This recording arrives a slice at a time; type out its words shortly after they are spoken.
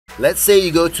Let's say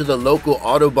you go to the local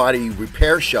auto body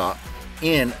repair shop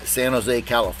in San Jose,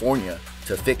 California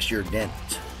to fix your dent.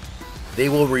 They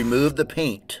will remove the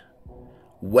paint,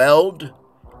 weld,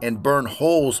 and burn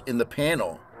holes in the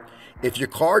panel. If your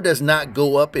car does not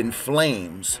go up in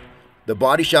flames, the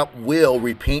body shop will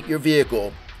repaint your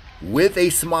vehicle with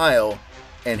a smile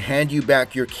and hand you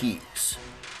back your keys.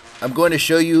 I'm going to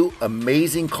show you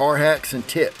amazing car hacks and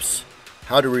tips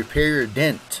how to repair your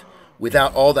dent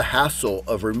without all the hassle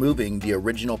of removing the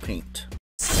original paint.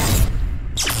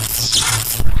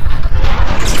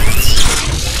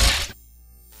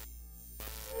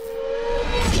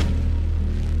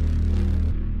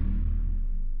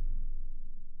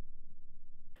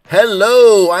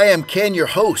 Hello, I am Ken, your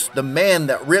host, the man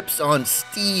that rips on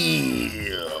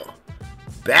steel.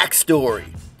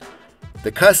 Backstory: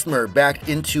 the customer backed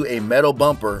into a metal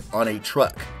bumper on a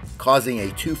truck, causing a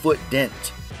 2-foot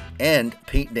dent and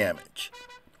paint damage.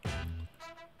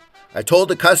 I told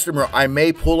the customer I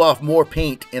may pull off more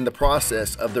paint in the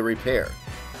process of the repair,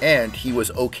 and he was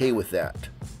okay with that.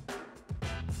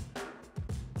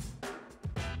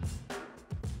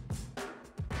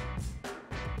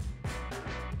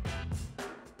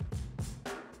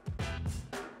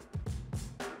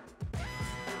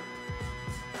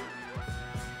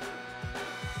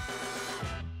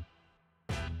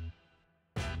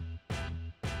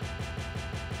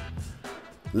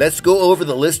 Let's go over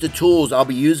the list of tools I'll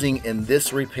be using in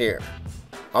this repair.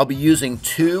 I'll be using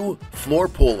 2 floor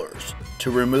pullers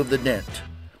to remove the dent.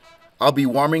 I'll be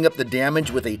warming up the damage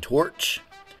with a torch.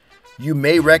 You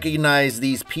may recognize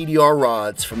these PDR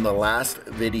rods from the last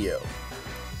video.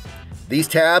 These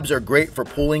tabs are great for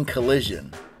pulling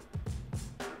collision.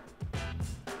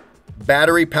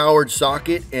 Battery powered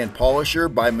socket and polisher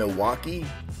by Milwaukee.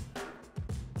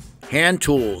 Hand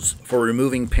tools for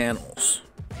removing panels.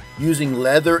 Using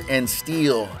leather and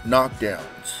steel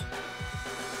knockdowns.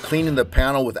 Cleaning the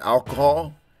panel with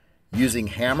alcohol. Using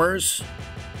hammers.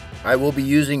 I will be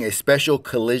using a special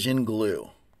collision glue.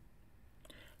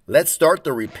 Let's start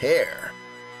the repair.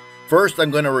 First, I'm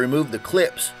going to remove the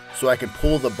clips so I can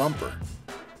pull the bumper.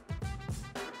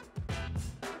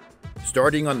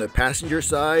 Starting on the passenger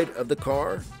side of the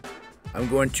car, I'm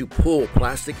going to pull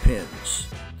plastic pins.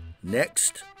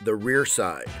 Next, the rear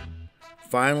side.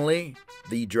 Finally,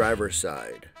 the driver's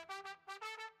side.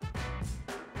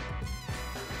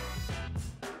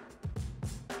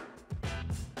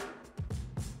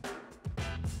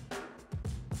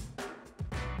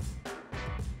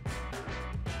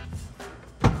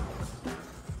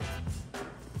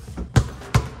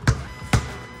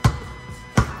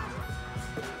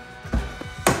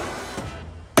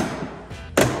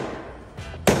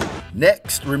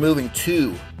 Next, removing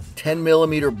 2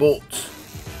 10mm bolts.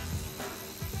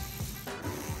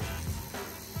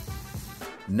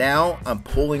 Now I'm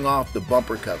pulling off the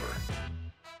bumper cover.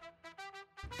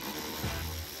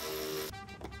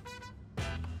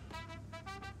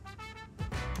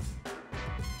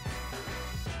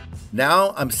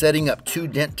 Now I'm setting up 2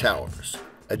 dent towers,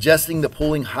 adjusting the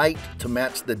pulling height to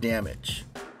match the damage.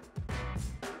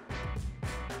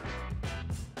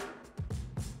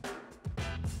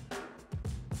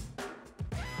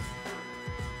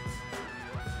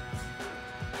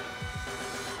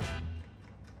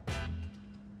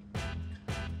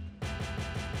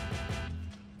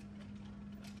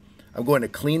 I'm going to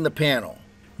clean the panel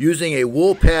using a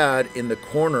wool pad in the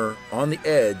corner on the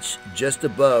edge just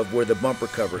above where the bumper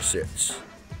cover sits.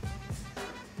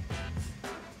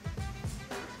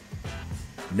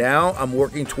 Now I'm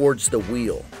working towards the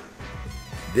wheel.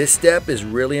 This step is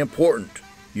really important.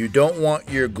 You don't want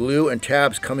your glue and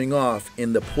tabs coming off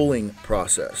in the pulling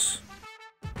process.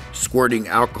 Squirting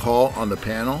alcohol on the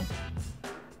panel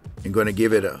and going to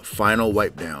give it a final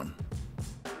wipe down.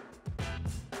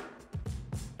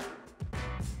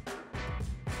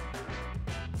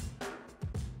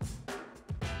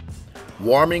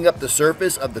 Warming up the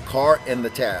surface of the car and the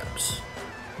tabs.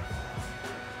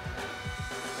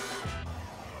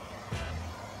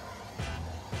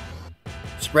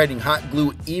 Spreading hot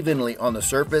glue evenly on the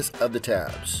surface of the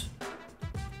tabs.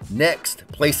 Next,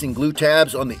 placing glue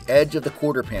tabs on the edge of the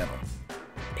quarter panel.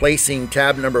 Placing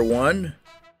tab number 1,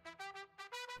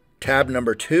 tab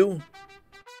number 2,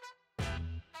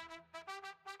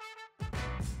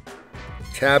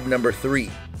 tab number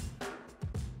 3.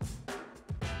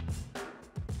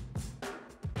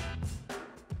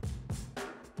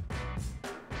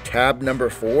 Tab number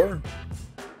 4,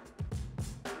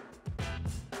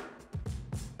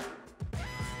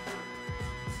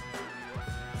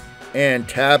 and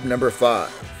tab number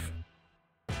 5.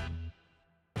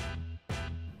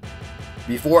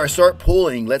 Before I start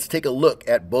pulling, let's take a look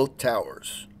at both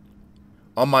towers.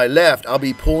 On my left, I'll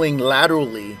be pulling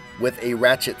laterally with a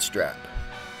ratchet strap.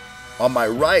 On my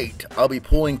right, I'll be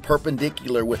pulling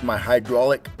perpendicular with my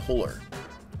hydraulic puller.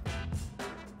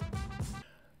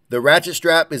 The ratchet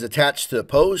strap is attached to the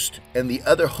post and the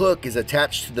other hook is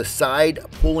attached to the side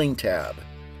pulling tab.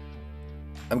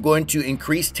 I'm going to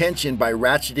increase tension by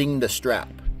ratcheting the strap.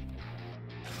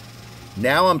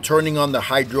 Now I'm turning on the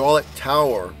hydraulic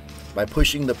tower by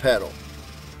pushing the pedal.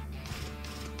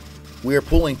 We are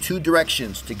pulling 2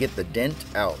 directions to get the dent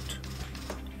out.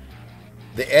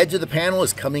 The edge of the panel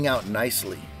is coming out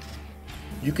nicely.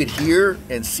 You could hear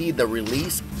and see the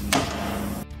release,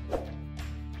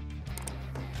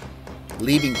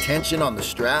 leaving tension on the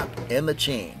strap and the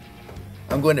chain.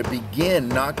 I'm going to begin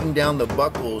knocking down the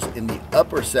buckles in the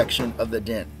upper section of the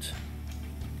dent.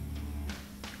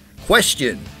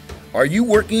 Question: are you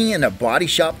working in a body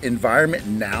shop environment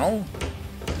now?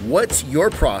 What's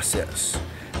your process?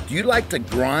 Do you like to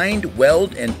grind,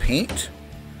 weld, and paint?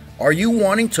 Are you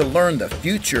wanting to learn the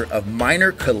future of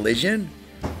minor collision?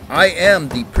 I am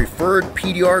the preferred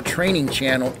PDR training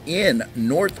channel in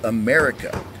North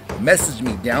America. Message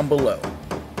me down below.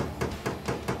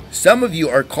 Some of you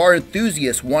are car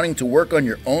enthusiasts wanting to work on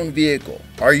your own vehicle.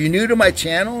 Are you new to my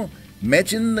channel?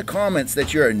 Mention in the comments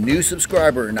that you're a new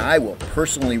subscriber and I will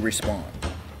personally respond.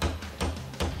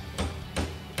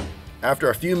 After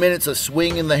a few minutes of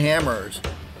swinging the hammers,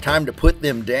 time to put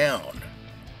them down.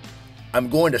 I'm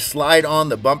going to slide on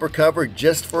the bumper cover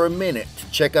just for a minute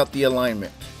to check out the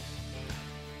alignment.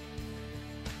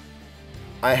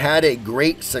 I had a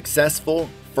great successful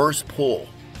first pull.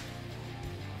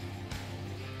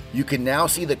 You can now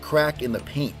see the crack in the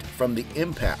paint from the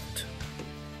impact.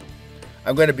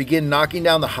 I'm going to begin knocking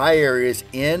down the high areas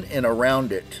in and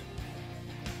around it.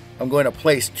 I'm going to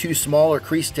place 2 smaller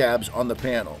crease tabs on the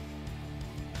panel.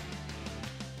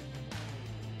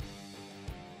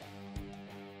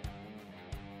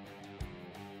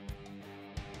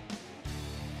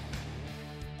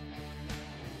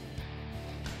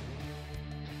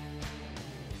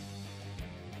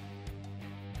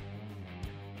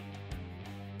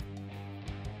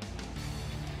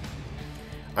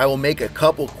 I will make a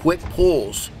couple quick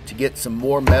pulls to get some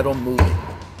more metal moving.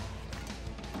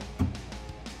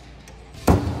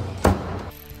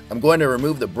 I'm going to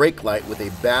remove the brake light with a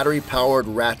battery-powered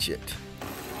ratchet.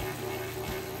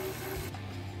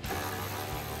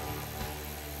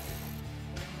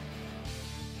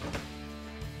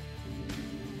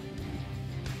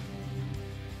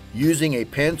 Using a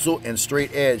pencil and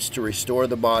straight edge to restore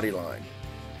the body line.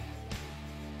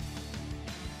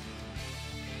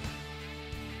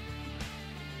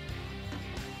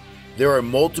 There are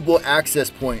multiple access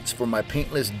points for my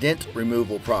paintless dent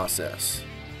removal process.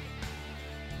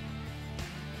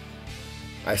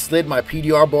 I slid my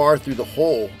PDR bar through the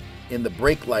hole in the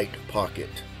brake light pocket,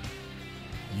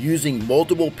 using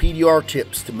multiple PDR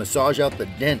tips to massage out the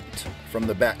dent from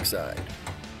the backside.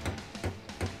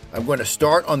 I'm going to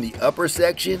start on the upper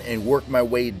section and work my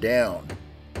way down.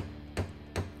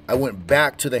 I went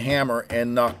back to the hammer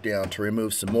and knockdown to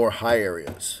remove some more high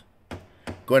areas.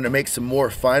 Going to make some more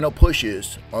final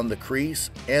pushes on the crease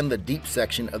and the deep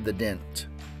section of the dent.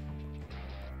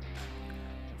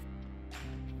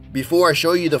 Before I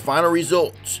show you the final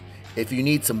results, if you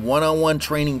need some one-on-one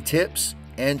training tips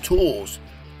and tools,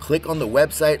 click on the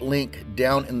website link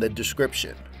down in the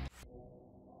description.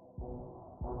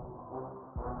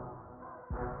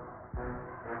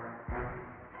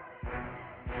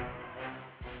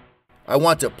 I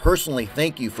want to personally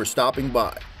thank you for stopping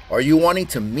by. Are you wanting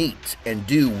to meet and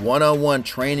do one-on-one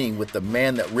training with the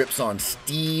man that rips on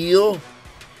steel?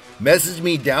 Message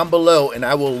me down below and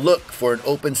I will look for an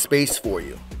open space for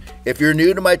you. If you're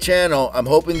new to my channel, I'm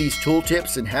hoping these tool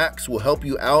tips and hacks will help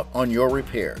you out on your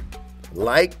repair.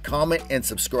 Like, comment, and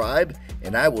subscribe,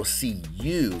 and I will see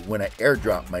you when I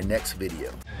airdrop my next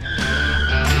video.